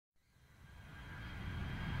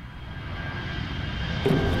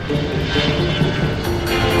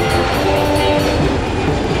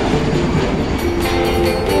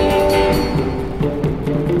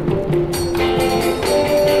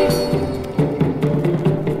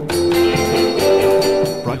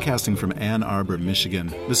broadcasting from Ann Arbor,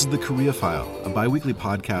 Michigan. This is the Korea File, a bi-weekly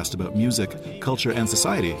podcast about music, culture, and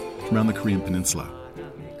society from around the Korean Peninsula.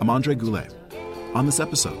 I'm Andre Goulet. On this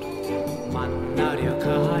episode,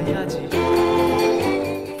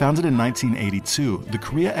 founded in 1982, the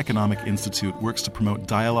Korea Economic Institute works to promote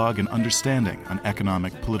dialogue and understanding on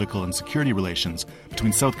economic, political, and security relations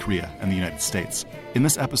between South Korea and the United States. In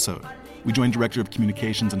this episode, we join Director of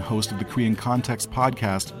Communications and host of the Korean Context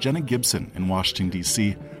podcast, Jenna Gibson, in Washington,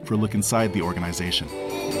 D.C., for a look inside the organization. I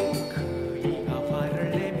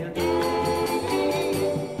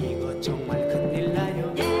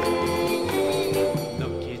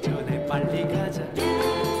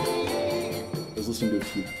was listening to a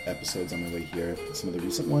few episodes on my way here, some of the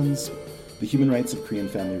recent ones. The Human Rights of Korean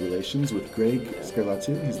Family Relations with Greg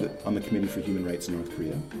Scarlatti. He's on the Committee for Human Rights in North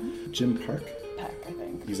Korea. Jim Park.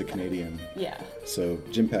 He's a Canadian. Yeah. So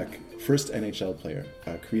Jim Peck, first NHL player,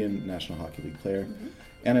 Korean National Hockey League player. Mm-hmm.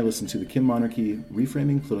 And I listened to The Kim Monarchy,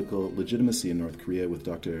 Reframing Political Legitimacy in North Korea with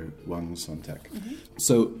Dr. Wang Son-taek. Mm-hmm.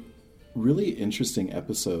 So really interesting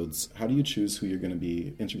episodes. How do you choose who you're going to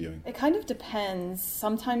be interviewing? It kind of depends.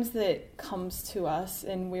 Sometimes it comes to us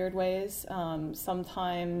in weird ways.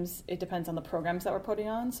 Sometimes it depends on the programs that we're putting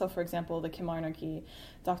on. So, for example, the Kim Monarchy,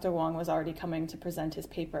 Dr. Wang was already coming to present his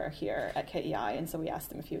paper here at KEI, and so we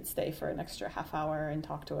asked him if he would stay for an extra half hour and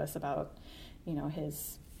talk to us about,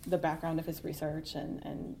 the background of his research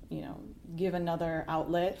and give another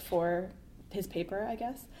outlet for his paper, I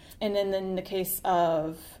guess. And then in the case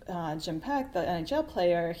of Jim Peck, the NHL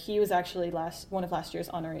player, he was actually one of last year's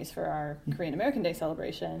honorees for our Korean American Day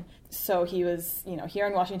celebration. So he was, here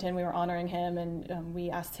in Washington, we were honoring him, and we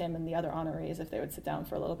asked him and the other honorees if they would sit down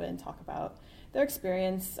for a little bit and talk about their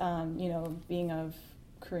experience, being of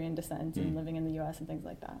Korean descent and living in the U.S. and things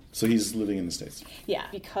like that. So he's living in the States? Yeah,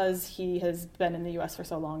 because he has been in the U.S. for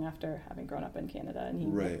so long after having grown up in Canada, and he,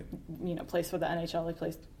 plays for the NHL.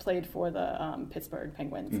 He played for the Pittsburgh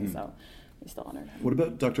Penguins, and so we still honored him. What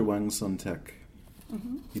about Dr. Wang Son-taek?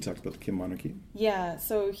 Mm-hmm. He talked about the Kim Monarchy. Yeah,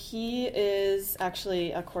 so he is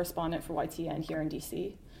actually a correspondent for YTN here in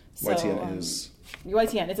D.C. So, YTN is?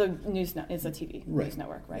 YTN, it's a TV news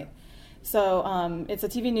network, right? Yeah. So it's a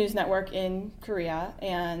TV news network in Korea,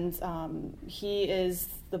 and he is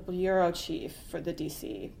the bureau chief for the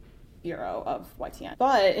DC bureau of YTN.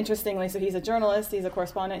 But interestingly, so he's a journalist, he's a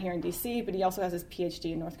correspondent here in DC, but he also has his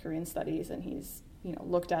PhD in North Korean studies, and he's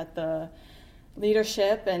looked at the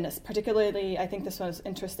leadership, and particularly I think this one is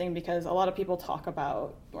interesting because a lot of people talk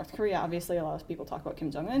about North Korea, obviously a lot of people talk about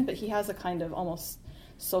Kim Jong-un, but he has a kind of almost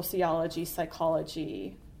sociology,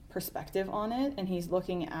 psychology perspective on it, and he's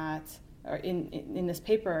looking at, or in this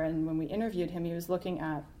paper, and when we interviewed him, he was looking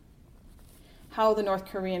at how the North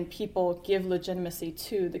Korean people give legitimacy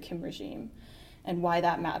to the Kim regime and why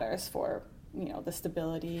that matters for, the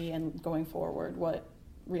stability and going forward, what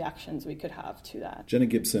reactions we could have to that. Jenna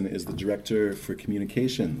Gibson is the Director for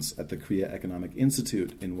Communications at the Korea Economic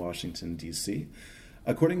Institute in Washington, D.C.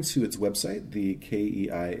 According to its website, the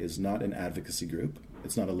KEI is not an advocacy group.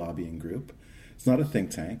 It's not a lobbying group. It's not a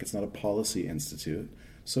think tank. It's not a policy institute.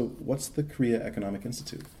 So what's the Korea Economic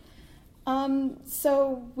Institute?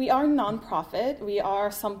 So we are nonprofit. We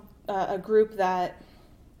are a group that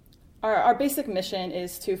our basic mission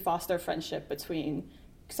is to foster friendship between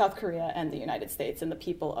South Korea and the United States and the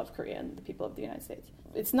people of Korea and the people of the United States.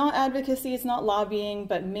 It's not advocacy, it's not lobbying,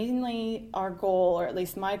 but mainly our goal, or at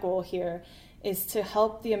least my goal here, is to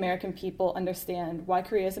help the American people understand why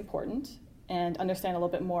Korea is important and understand a little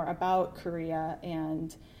bit more about Korea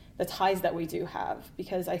and the ties that we do have.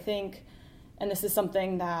 Because I think, and this is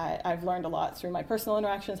something that I've learned a lot through my personal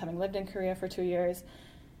interactions, having lived in Korea for 2 years,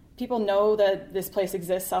 people know that this place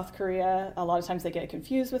exists, South Korea. A lot of times they get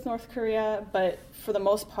confused with North Korea, but for the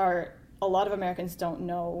most part, a lot of Americans don't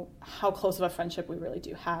know how close of a friendship we really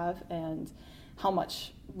do have and how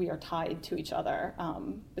much we are tied to each other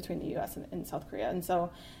between the U.S. and South Korea. And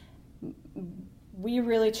so we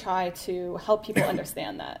really try to help people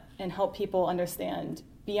understand that and help people understand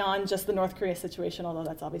beyond just the North Korea situation, although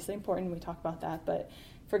that's obviously important, we talk about that. But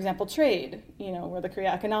for example, trade, we're the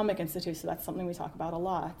Korea Economic Institute, so that's something we talk about a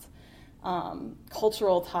lot.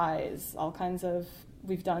 Cultural ties, all kinds of,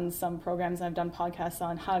 we've done some programs and I've done podcasts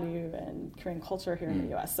on Hallyu and Korean culture here in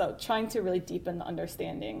the US. So trying to really deepen the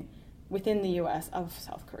understanding within the U.S. of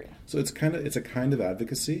South Korea. So it's a kind of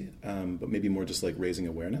advocacy, but maybe more just like raising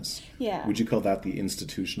awareness. Yeah. Would you call that the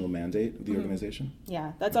institutional mandate of the organization?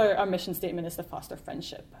 Yeah, that's our mission statement, is to foster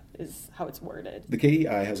friendship, is how it's worded. The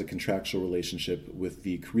KEI has a contractual relationship with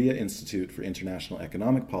the Korea Institute for International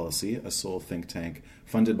Economic Policy, a Seoul think tank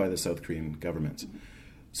funded by the South Korean government.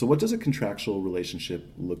 So what does a contractual relationship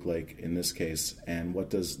look like in this case, and what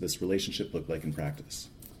does this relationship look like in practice?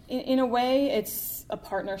 In a way, it's a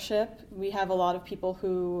partnership. We have a lot of people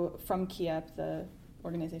who, from KIEP, the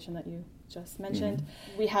organization that you just mentioned,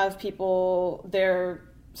 we have people, they're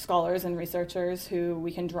scholars and researchers who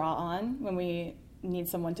we can draw on when we need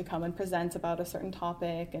someone to come and present about a certain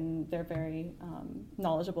topic, and they're very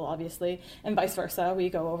knowledgeable, obviously, and vice versa. We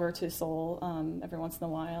go over to Seoul every once in a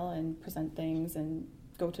while and present things and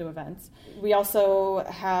go to events. We also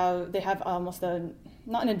they have almost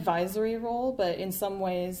not an advisory role, but in some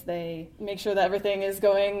ways they make sure that everything is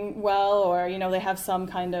going well, or, they have some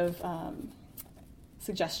kind of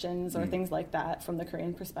suggestions or things like that from the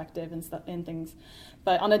Korean perspective and things.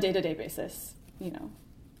 But on a day-to-day basis,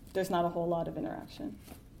 there's not a whole lot of interaction.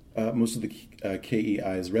 Most of the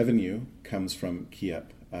KEI's revenue comes from KIEP.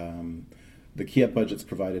 The KIEP budget's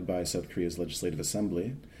provided by South Korea's Legislative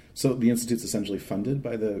Assembly. So the Institute's essentially funded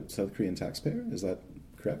by the South Korean taxpayer, is that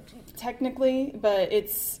correct? Technically, but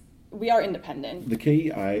we are independent. The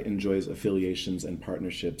KEI enjoys affiliations and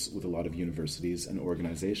partnerships with a lot of universities and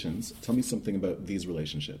organizations. Tell me something about these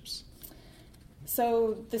relationships.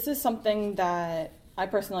 So this is something that I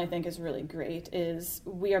personally think is really great, is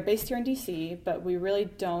we are based here in DC, but we really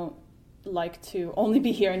don't like to only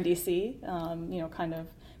be here in DC, kind of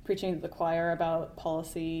preaching to the choir about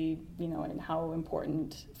policy, and how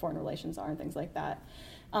important foreign relations are and things like that.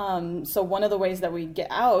 So one of the ways that we get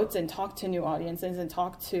out and talk to new audiences and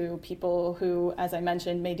talk to people who, as I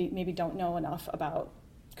mentioned, maybe don't know enough about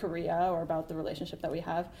Korea or about the relationship that we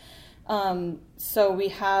have. So we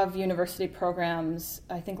have university programs.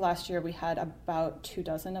 I think last year we had about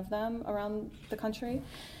 24 of them around the country.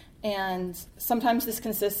 And sometimes this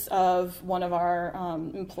consists of one of our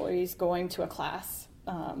employees going to a class,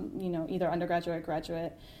 either undergraduate or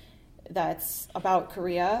graduate, that's about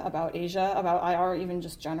Korea, about Asia, about IR, even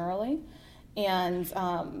just generally, and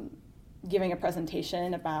giving a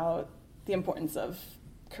presentation about the importance of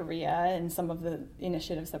Korea and some of the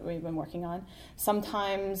initiatives that we've been working on.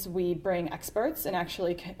 Sometimes we bring experts and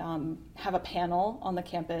actually have a panel on the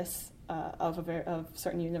campus of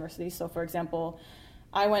certain universities. So, for example,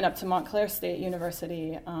 I went up to Montclair State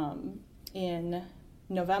University in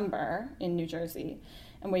November in New Jersey,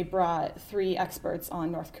 and we brought 3 experts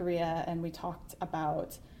on North Korea, and we talked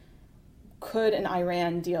about, could an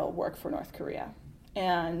Iran deal work for North Korea?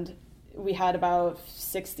 And we had about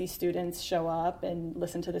 60 students show up and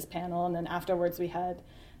listen to this panel, and then afterwards we had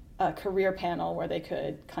a career panel where they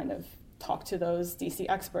could kind of talk to those DC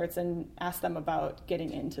experts and ask them about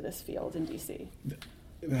getting into this field in DC.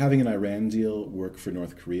 Having an Iran deal work for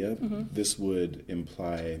North Korea, this would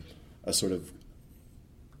imply a sort of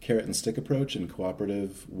carrot and stick approach and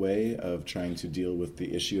cooperative way of trying to deal with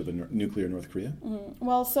the issue of nuclear North Korea?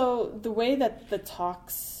 Well, so the way that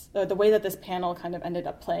the way that this panel kind of ended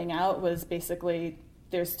up playing out was basically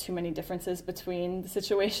there's too many differences between the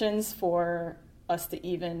situations for us to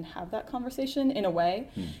even have that conversation in a way.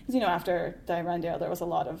 Because, after the Iran deal, there was a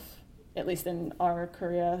lot of, at least in our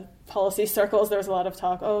Korea policy circles, there was a lot of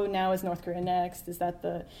talk, now is North Korea next? Is that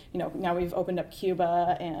now we've opened up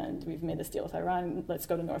Cuba and we've made this deal with Iran, let's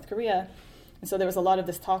go to North Korea. And so there was a lot of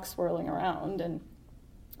this talk swirling around, and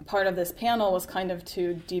part of this panel was kind of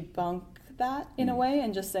to debunk that in a way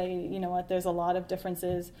and just say, there's a lot of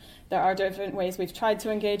differences. There are different ways we've tried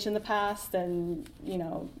to engage in the past, and,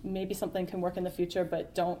 maybe something can work in the future,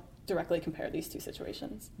 but don't directly compare these two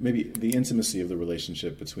situations. Maybe the intimacy of the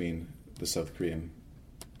relationship between the South Korean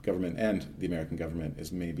government and the American government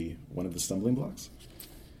is maybe one of the stumbling blocks?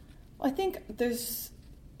 Well, I think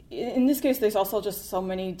in this case, there's also just so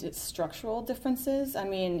many structural differences. I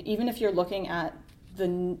mean, even if you're looking at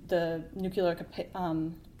the nuclear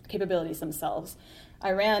capabilities themselves,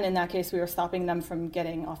 Iran, in that case, we were stopping them from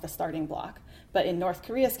getting off the starting block. But in North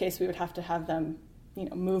Korea's case, we would have to have them,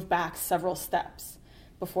 move back several steps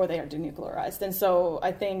before they are denuclearized. And so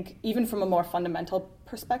I think even from a more fundamental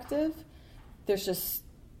perspective,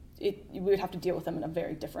 we would have to deal with them in a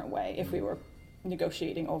very different way if we were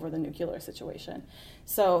negotiating over the nuclear situation.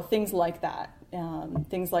 So things like that,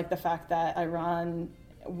 things like the fact that Iran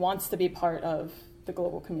wants to be part of the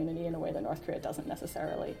global community in a way that North Korea doesn't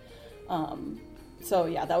necessarily. So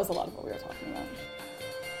yeah, that was a lot of what we were talking about.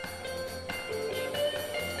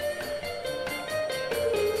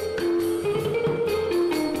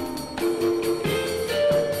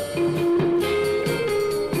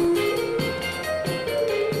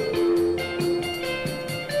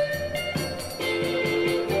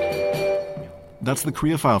 That's the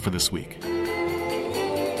Korea File for this week.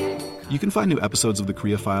 You can find new episodes of the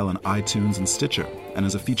Korea File on iTunes and Stitcher, and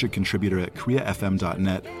as a featured contributor at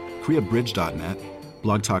KoreaFM.net, KoreaBridge.net,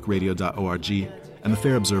 blogtalkradio.org, and the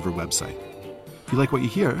Fair Observer website. If you like what you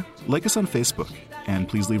hear, like us on Facebook, and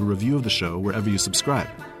please leave a review of the show wherever you subscribe.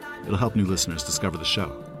 It'll help new listeners discover the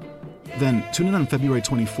show. Then tune in on February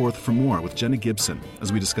 24th for more with Jenna Gibson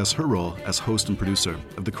as we discuss her role as host and producer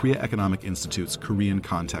of the Korea Economic Institute's Korean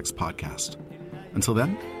Context podcast. Until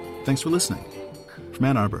then, thanks for listening. From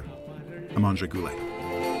Ann Arbor, I'm Andre Goulet.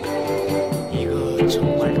 이거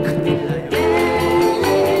정말 큰일 나요.